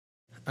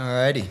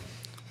Alrighty,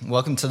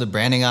 welcome to the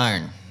Branding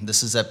Iron.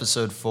 This is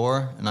episode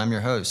 4, and I'm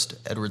your host,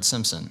 Edward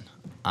Simpson.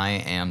 I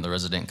am the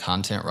resident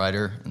content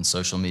writer and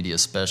social media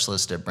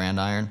specialist at Brand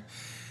Iron,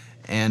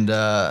 and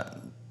I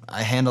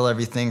handle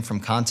everything from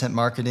content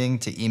marketing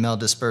to email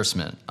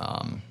disbursement.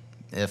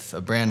 If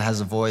a brand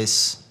has a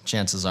voice,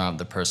 chances are I'm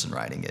the person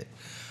writing it.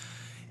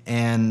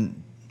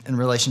 And in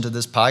relation to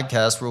this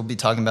podcast, we'll be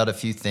talking about a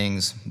few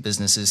things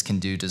businesses can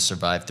do to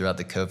survive throughout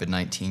the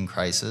COVID-19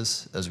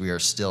 crisis, as we are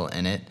still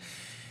in it,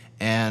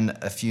 and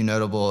a few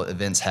notable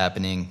events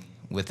happening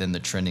within the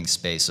trending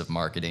space of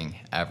marketing,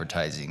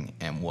 advertising,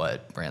 and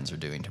what brands are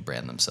doing to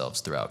brand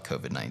themselves throughout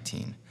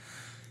COVID-19.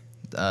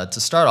 To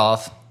start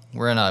off,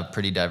 we're in a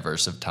pretty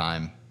diverse of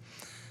time.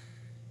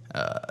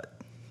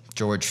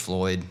 George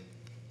Floyd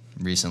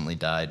recently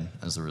died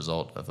as a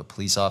result of a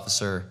police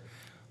officer.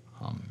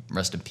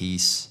 Rest in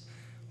peace.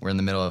 We're in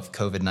the middle of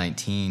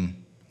COVID-19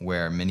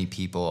 where many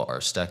people are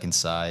stuck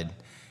inside.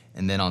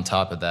 And then on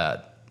top of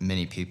that,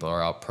 many people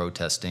are out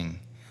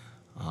protesting.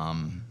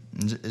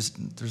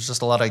 There's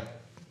just a lot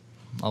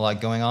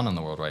going on in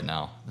the world right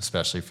now,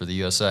 especially for the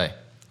USA.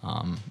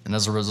 And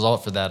as a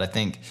result for that, I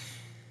think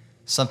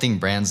something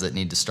brands that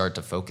need to start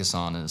to focus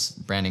on is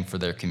branding for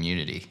their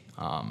community.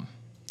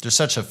 There's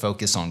such a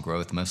focus on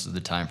growth most of the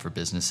time for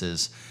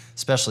businesses,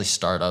 especially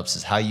startups,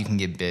 is how you can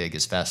get big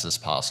as fast as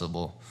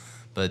possible.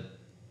 But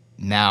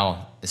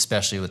now,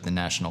 especially with the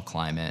national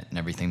climate and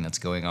everything that's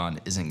going on,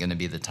 isn't going to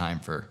be the time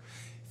for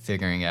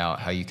figuring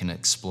out how you can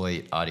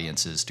exploit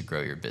audiences to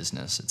grow your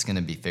business. It's going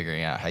to be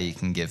figuring out how you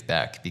can give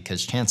back,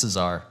 because chances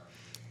are,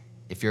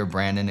 if you're a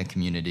brand in a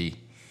community,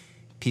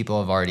 people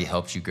have already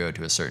helped you grow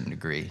to a certain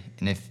degree.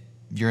 And if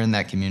you're in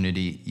that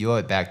community, you owe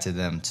it back to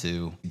them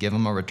to give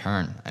them a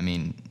return. I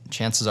mean,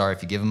 chances are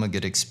if you give them a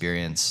good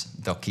experience,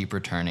 they'll keep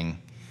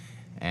returning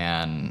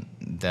and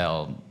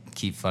they'll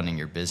keep funding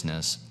your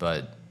business.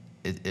 But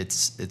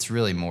it's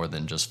really more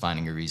than just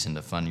finding a reason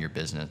to fund your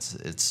business.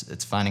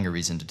 It's finding a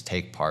reason to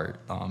take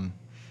part.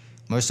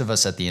 Most of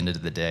us at the end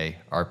of the day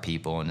are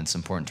people, and it's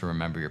important to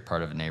remember you're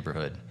part of a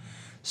neighborhood.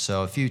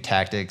 So a few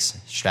tactics,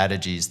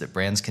 strategies that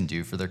brands can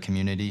do for their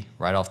community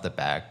right off the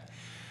bat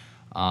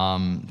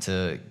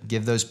to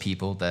give those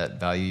people that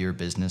value your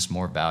business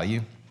more value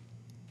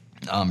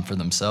for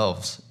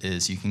themselves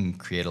is you can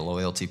create a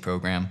loyalty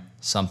program,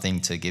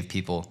 something to give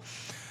people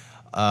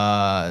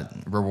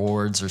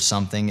rewards or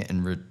something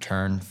in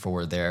return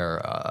for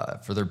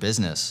their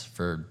business,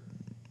 for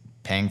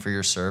paying for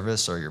your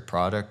service or your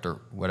product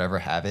or whatever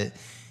have it.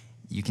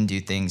 You can do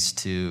things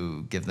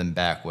to give them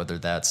back, whether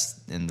that's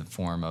in the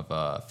form of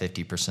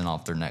 50%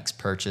 off their next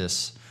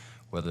purchase,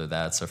 whether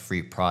that's a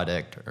free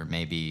product or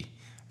maybe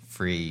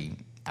free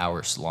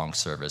hours-long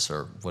service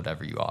or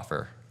whatever you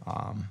offer.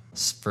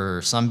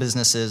 For some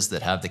businesses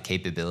that have the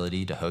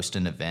capability to host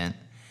an event,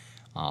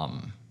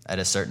 at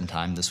a certain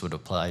time, this would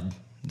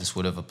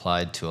have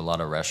applied to a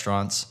lot of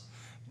restaurants.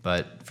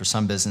 But for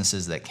some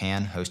businesses that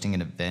can, hosting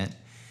an event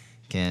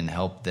can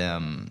help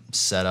them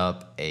set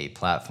up a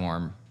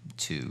platform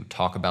to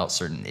talk about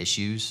certain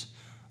issues,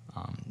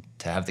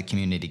 to have the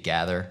community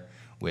gather,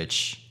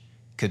 which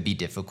could be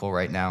difficult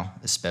right now,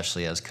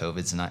 especially as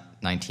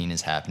COVID-19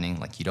 is happening.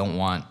 Like, you don't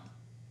want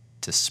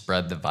to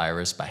spread the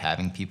virus by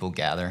having people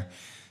gather.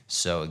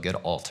 So a good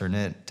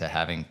alternate to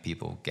having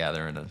people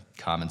gather in a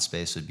common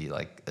space would be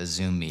like a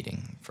Zoom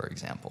meeting, for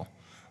example.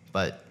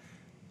 But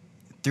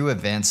through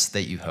events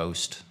that you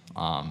host,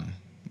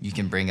 you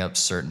can bring up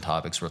certain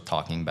topics worth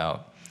talking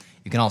about.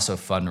 You can also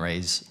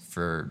fundraise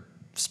for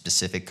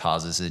specific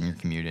causes in your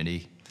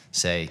community.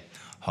 Say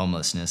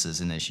homelessness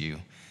is an issue,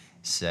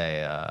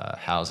 say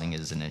housing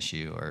is an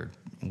issue, or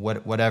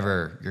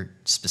whatever your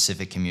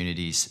specific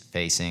community's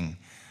facing,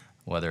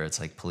 whether it's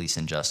like police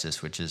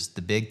injustice, which is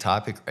the big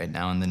topic right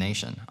now in the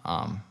nation.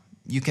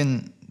 You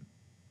can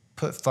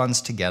put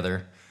funds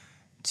together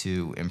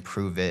to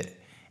improve it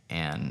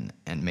and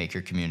make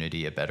your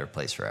community a better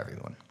place for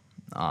everyone.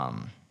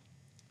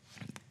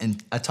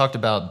 And I talked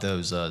about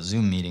those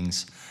Zoom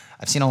meetings.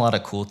 I've seen a lot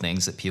of cool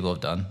things that people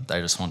have done that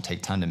I just want to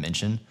take time to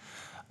mention.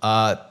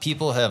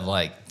 People have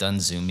done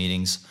Zoom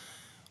meetings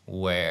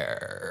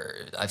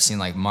where I've seen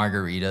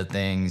margarita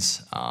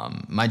things.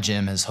 My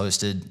gym has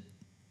hosted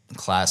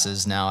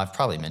classes now. I've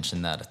probably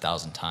mentioned that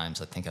 1,000 times.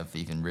 I think I've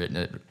even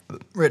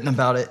written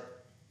about it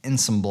in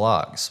some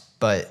blogs.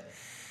 But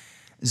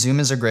Zoom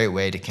is a great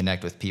way to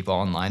connect with people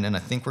online, and I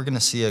think we're going to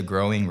see a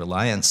growing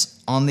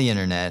reliance on the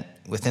internet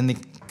within the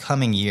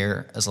coming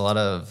year as a lot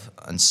of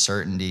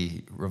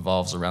uncertainty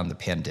revolves around the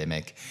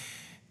pandemic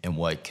and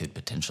what could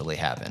potentially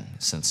happen,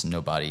 since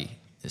nobody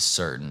is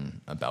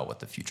certain about what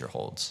the future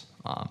holds.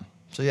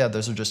 So yeah,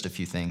 those are just a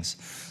few things.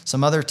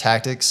 Some other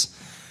tactics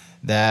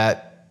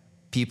that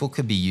people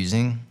could be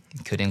using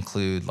could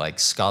include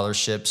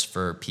scholarships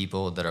for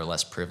people that are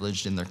less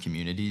privileged in their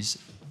communities.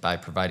 By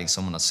providing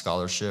someone a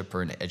scholarship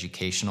or an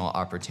educational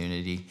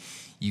opportunity,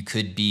 you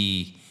could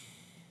be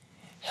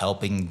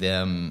helping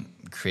them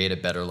create a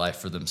better life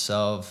for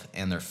themselves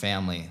and their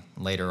family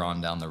later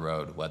on down the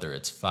road, whether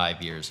it's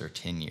 5 years or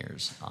 10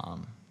 years.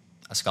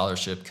 A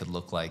scholarship could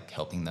look like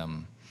helping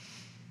them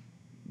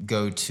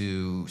go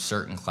to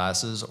certain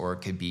classes, or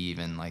it could be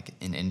even like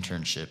an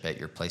internship at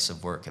your place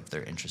of work if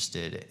they're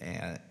interested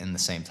in the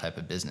same type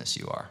of business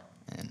you are.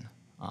 And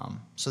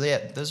so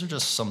yeah, those are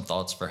just some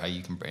thoughts for how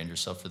you can brand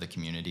yourself for the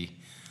community.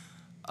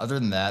 Other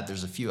than that,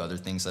 there's a few other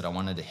things that I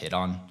wanted to hit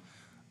on.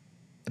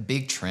 A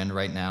big trend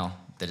right now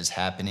that is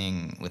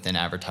happening within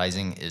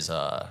advertising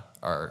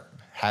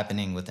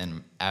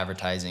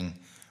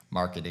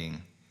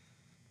marketing,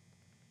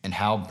 and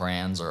how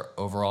brands are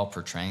overall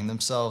portraying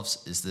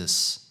themselves is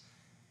this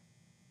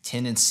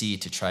tendency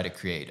to try to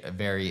create a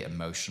very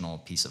emotional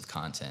piece of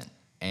content.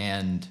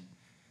 And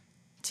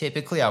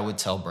typically I would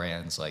tell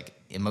brands like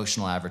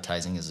emotional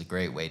advertising is a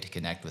great way to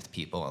connect with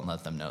people and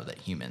let them know that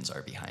humans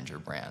are behind your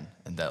brand,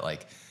 and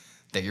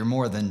that you're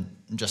more than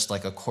just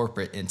like a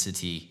corporate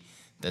entity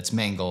that's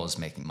main goal is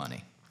making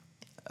money.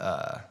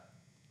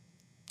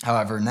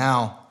 However,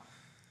 now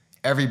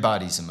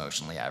everybody's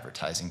emotionally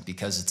advertising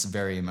because it's a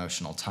very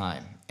emotional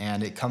time,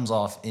 and it comes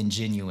off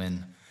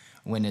ingenuine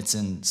when it's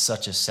in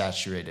such a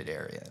saturated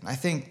area. And I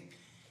think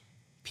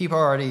people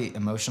are already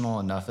emotional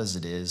enough as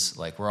it is.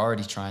 Like, we're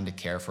already trying to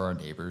care for our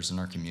neighbors and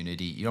our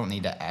community. You don't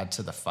need to add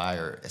to the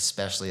fire,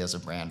 especially as a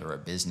brand or a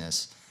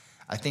business.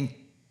 I think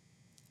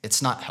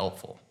it's not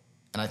helpful.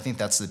 And I think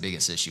that's the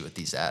biggest issue with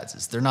these ads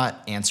is they're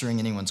not answering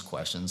anyone's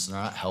questions. They're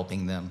not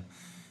helping them.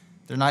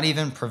 They're not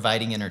even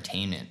providing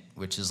entertainment,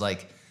 which is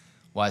like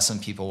why some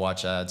people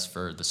watch ads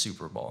for the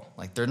Super Bowl.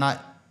 Like, they're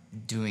not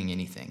doing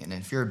anything. And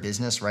if you're a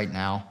business right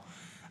now,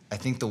 I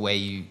think the way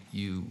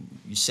you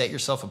set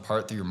yourself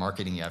apart through your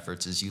marketing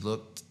efforts is you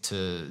look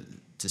to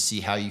see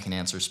how you can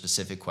answer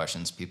specific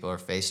questions people are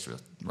faced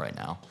with right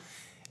now.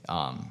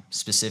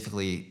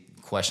 Specifically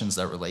questions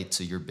that relate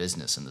to your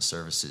business and the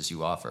services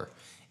you offer.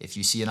 If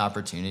you see an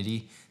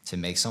opportunity to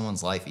make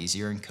someone's life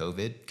easier in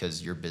COVID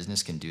because your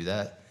business can do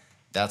that,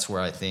 that's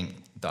where I think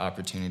the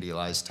opportunity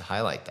lies to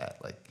highlight that.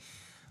 Like,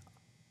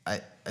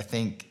 I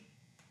think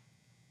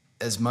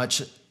as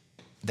much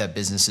that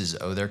businesses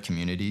owe their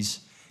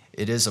communities,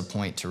 it is a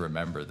point to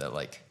remember that,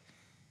 like,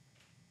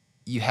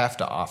 you have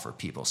to offer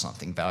people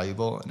something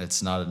valuable, and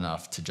it's not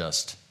enough to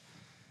just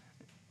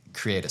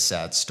create a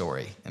sad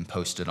story and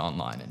post it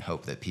online and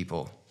hope that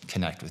people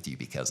connect with you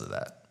because of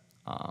that.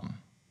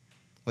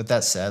 With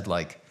that said,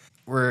 like,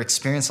 we're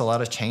experiencing a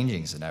lot of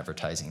changings in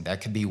advertising.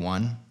 That could be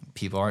one.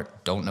 People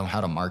don't know how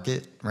to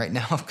market right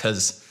now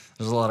because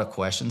there's a lot of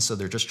questions, so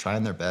they're just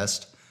trying their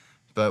best.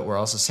 But we're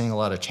also seeing a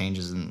lot of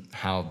changes in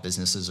how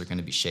businesses are going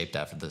to be shaped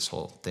after this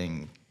whole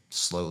thing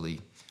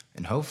slowly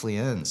and hopefully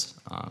ends.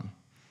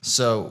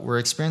 So we're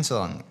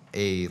experiencing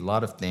a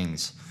lot of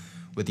things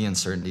with the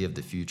uncertainty of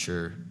the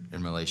future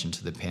in relation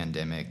to the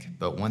pandemic.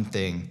 But one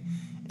thing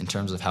in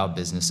terms of how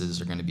businesses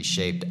are going to be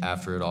shaped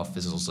after it all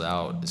fizzles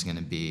out is going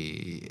to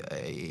be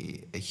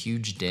a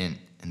huge dent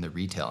in the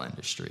retail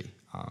industry.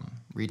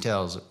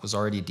 Retail was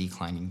already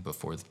declining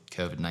before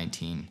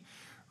COVID-19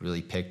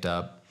 really picked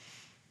up.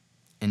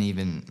 And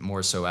even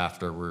more so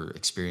after, we're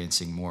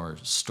experiencing more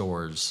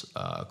stores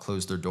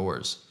close their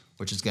doors,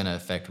 which is going to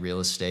affect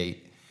real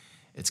estate.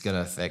 It's going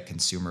to affect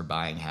consumer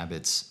buying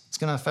habits. It's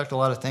going to affect a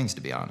lot of things,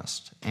 to be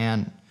honest.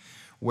 And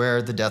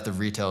where the death of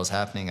retail is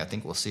happening, I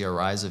think we'll see a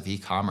rise of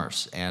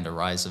e-commerce and a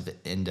rise of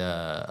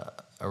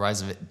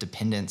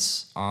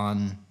dependence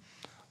on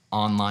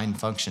online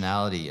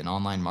functionality and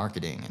online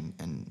marketing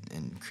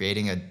and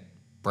creating a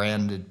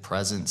branded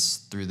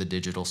presence through the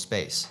digital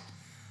space.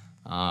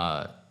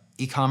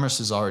 E-commerce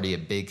is already a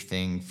big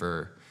thing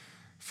for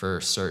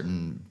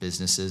certain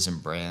businesses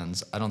and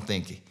brands. I don't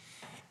think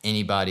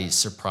anybody's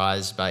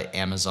surprised by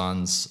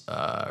Amazon's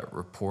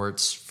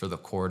reports for the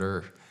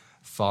quarter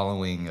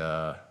following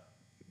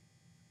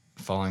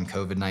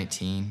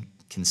COVID-19,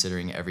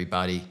 considering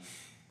everybody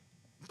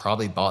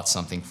probably bought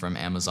something from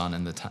Amazon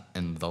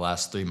in the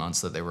last 3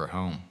 months that they were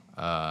home.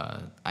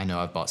 I know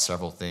I've bought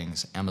several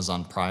things.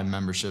 Amazon Prime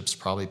memberships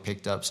probably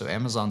picked up, so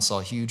Amazon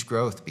saw huge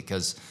growth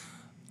because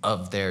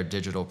of their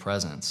digital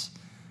presence.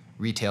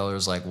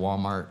 Retailers like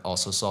Walmart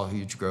also saw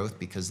huge growth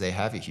because they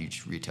have a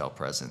huge retail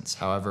presence.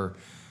 However,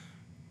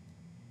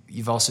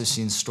 you've also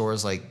seen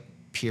stores like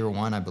Pier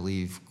 1, I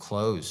believe,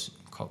 close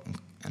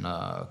and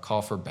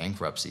call for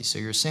bankruptcy. So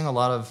you're seeing a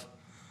lot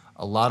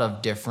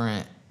of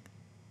different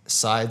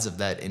sides of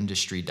that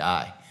industry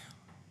die.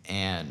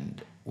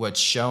 And what's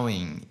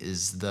showing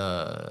is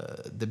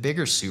the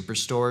bigger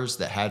superstores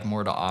that had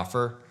more to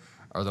offer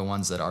are the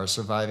ones that are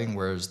surviving,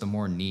 whereas the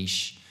more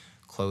niche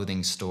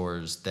clothing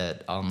stores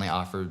that only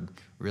offered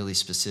really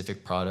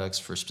specific products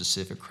for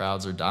specific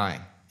crowds are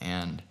dying.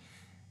 And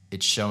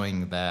it's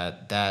showing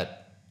that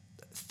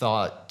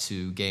thought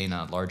to gain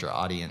a larger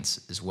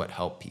audience is what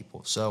helped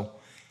people. So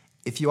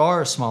if you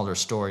are a smaller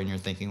store and you're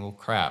thinking, well,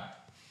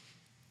 crap,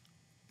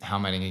 how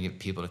am I going to get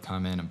people to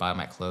come in and buy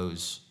my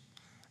clothes?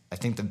 I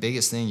think the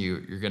biggest thing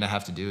you're going to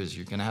have to do is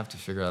you're going to have to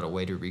figure out a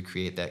way to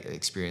recreate that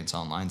experience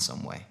online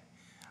some way.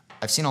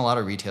 I've seen a lot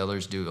of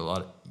retailers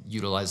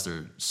utilize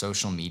their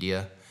social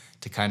media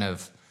to kind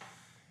of,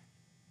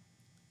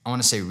 I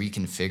want to say,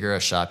 reconfigure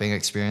a shopping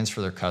experience for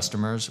their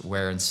customers,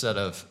 where instead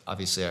of,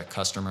 obviously, a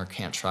customer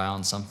can't try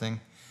on something,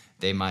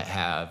 they might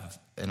have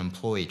an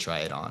employee try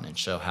it on and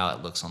show how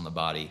it looks on the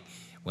body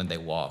when they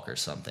walk or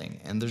something.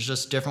 And there's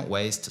just different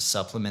ways to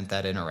supplement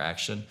that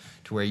interaction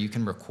to where you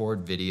can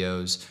record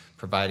videos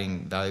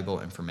providing valuable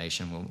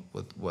information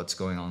with what's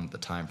going on at the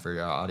time for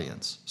your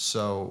audience.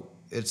 So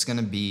it's going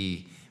to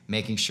be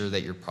making sure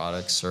that your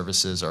products,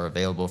 services are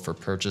available for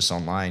purchase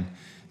online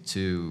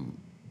to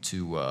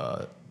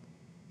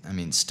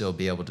still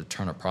be able to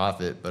turn a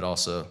profit, but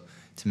also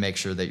to make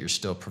sure that you're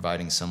still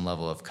providing some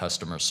level of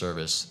customer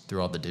service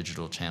through all the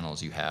digital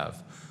channels you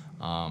have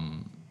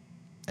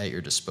at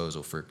your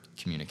disposal for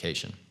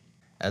communication.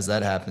 As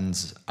that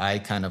happens, I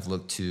kind of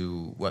look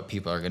to what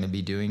people are going to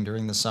be doing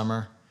during the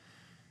summer.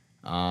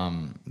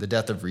 The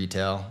death of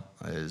retail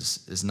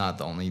is not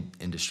the only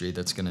industry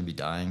that's going to be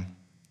dying.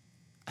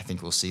 I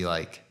think we'll see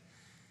like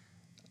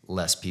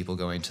less people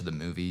going to the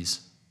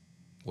movies.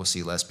 We'll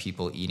see less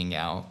people eating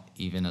out,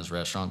 even as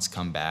restaurants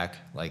come back.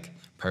 Like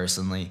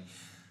personally,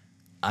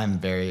 I'm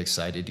very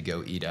excited to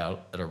go eat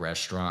out at a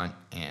restaurant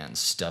and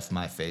stuff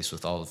my face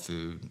with all the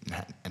food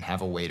and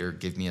have a waiter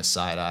give me a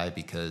side eye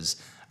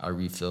because I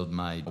refilled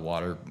my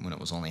water when it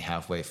was only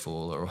halfway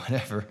full or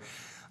whatever.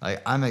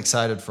 Like, I'm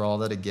excited for all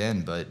that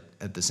again, but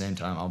at the same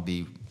time, I'll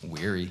be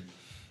weary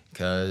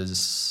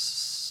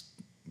because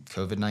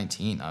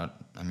COVID-19.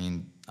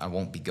 I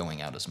won't be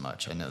going out as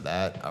much. I know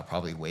that. I'll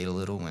probably wait a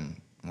little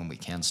when we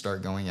can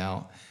start going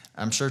out.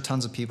 I'm sure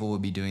tons of people will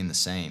be doing the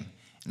same.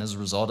 And as a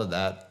result of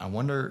that, I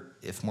wonder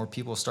if more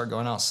people start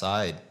going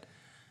outside.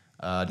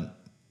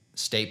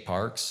 State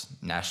parks,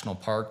 national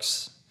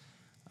parks,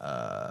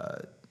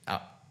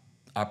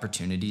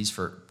 opportunities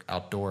for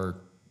outdoor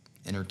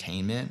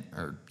entertainment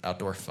or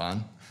outdoor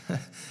fun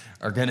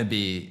are going to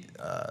be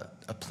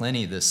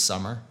aplenty this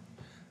summer.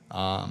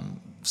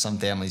 Some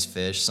families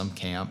fish, some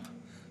camp,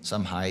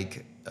 some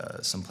hike,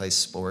 some play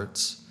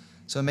sports.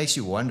 So it makes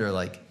you wonder,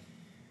 like,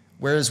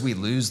 whereas we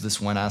lose this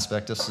one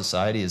aspect of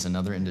society, is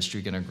another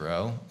industry going to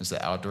grow? Is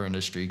the outdoor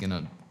industry going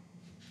to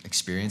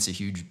experience a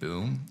huge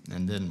boom?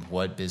 And then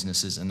what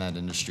businesses in that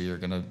industry are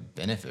going to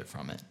benefit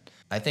from it?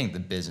 I think the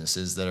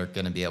businesses that are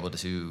going to be able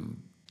to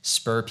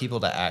spur people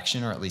to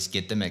action, or at least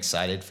get them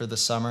excited for the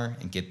summer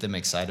and get them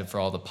excited for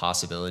all the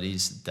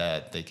possibilities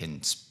that they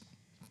can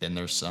spend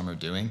their summer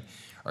doing,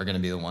 are going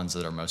to be the ones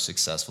that are most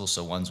successful.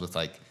 So ones with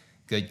like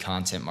good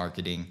content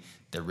marketing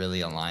that really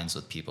aligns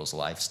with people's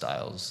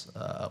lifestyles,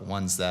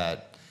 ones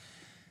that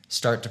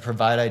start to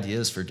provide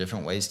ideas for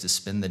different ways to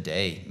spend the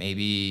day.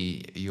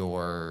 Maybe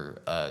you're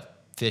a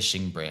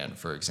fishing brand,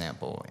 for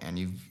example, and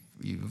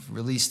you've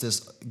released this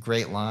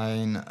great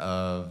line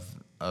of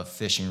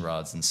fishing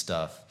rods and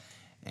stuff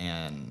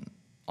and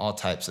all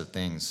types of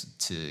things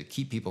to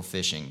keep people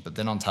fishing. But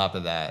then on top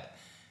of that,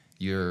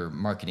 your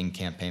marketing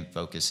campaign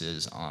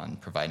focuses on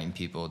providing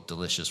people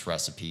delicious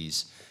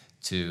recipes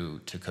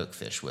to cook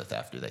fish with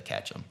after they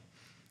catch them.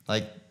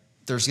 Like,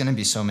 there's going to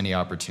be so many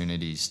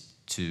opportunities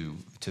to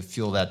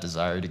fuel that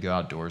desire to go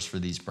outdoors for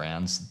these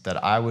brands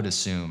that I would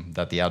assume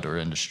that the outdoor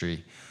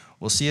industry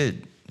will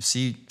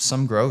see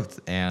some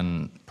growth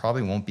and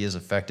probably won't be as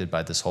affected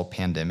by this whole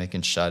pandemic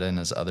and shut-in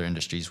as other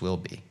industries will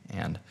be.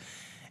 And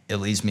it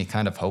leaves me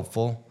kind of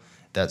hopeful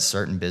that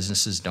certain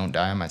businesses don't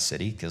die in my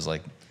city, because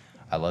like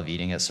I love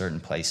eating at certain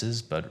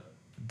places, but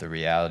the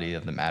reality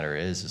of the matter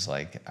is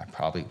like I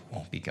probably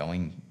won't be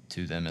going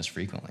to them as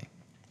frequently.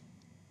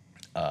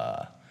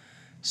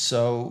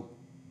 So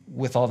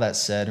with all that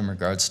said, in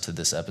regards to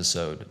this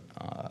episode,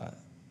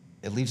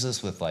 it leaves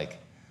us with like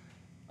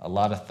a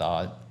lot of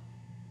thought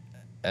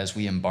as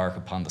we embark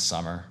upon the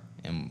summer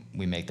and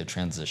we make the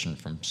transition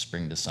from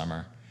spring to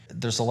summer.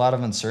 There's a lot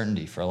of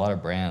uncertainty for a lot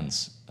of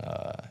brands,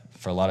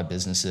 for a lot of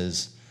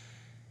businesses.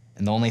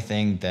 And the only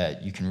thing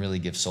that you can really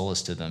give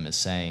solace to them is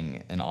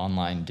saying an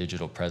online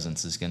digital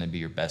presence is going to be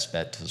your best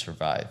bet to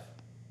survive.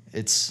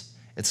 It's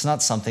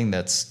not something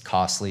that's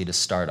costly to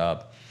start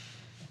up.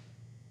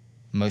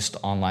 Most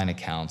online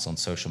accounts on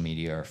social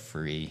media are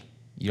free.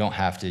 You don't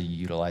have to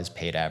utilize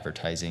paid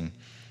advertising.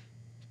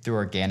 Through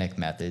organic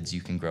methods,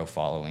 you can grow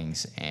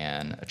followings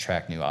and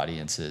attract new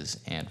audiences.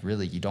 And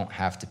really, you don't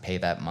have to pay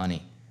that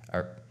money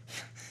or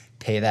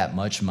pay that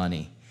much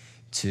money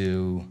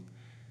to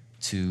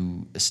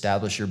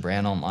establish your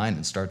brand online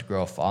and start to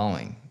grow a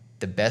following.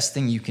 The best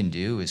thing you can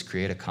do is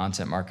create a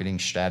content marketing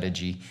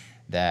strategy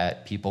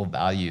that people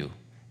value,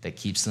 that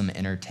keeps them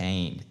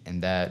entertained,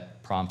 and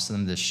that prompts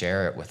them to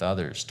share it with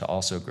others to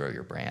also grow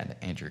your brand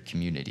and your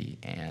community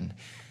and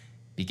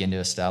begin to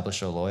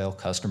establish a loyal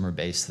customer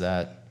base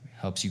that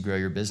helps you grow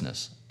your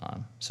business.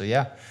 So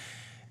yeah,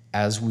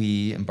 as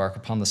we embark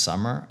upon the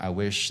summer, I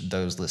wish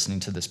those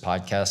listening to this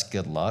podcast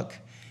good luck.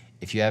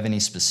 If you have any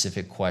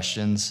specific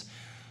questions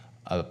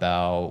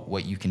about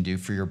what you can do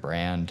for your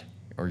brand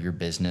or your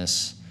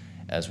business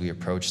as we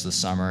approach the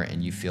summer,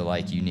 and you feel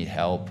like you need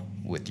help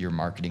with your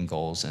marketing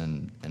goals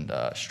and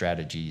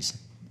strategies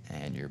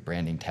and your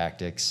branding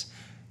tactics,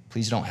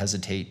 please don't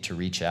hesitate to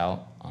reach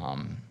out.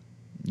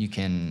 You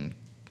can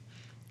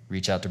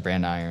reach out to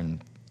Brand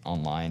Iron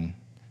online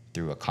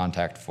through a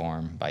contact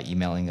form, by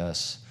emailing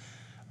us,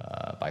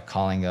 by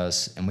calling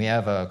us, and we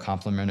have a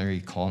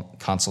complimentary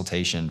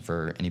consultation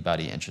for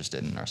anybody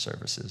interested in our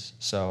services.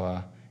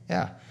 So,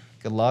 yeah,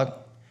 good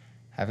luck,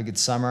 have a good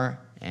summer,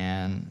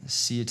 and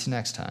see you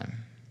next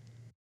time.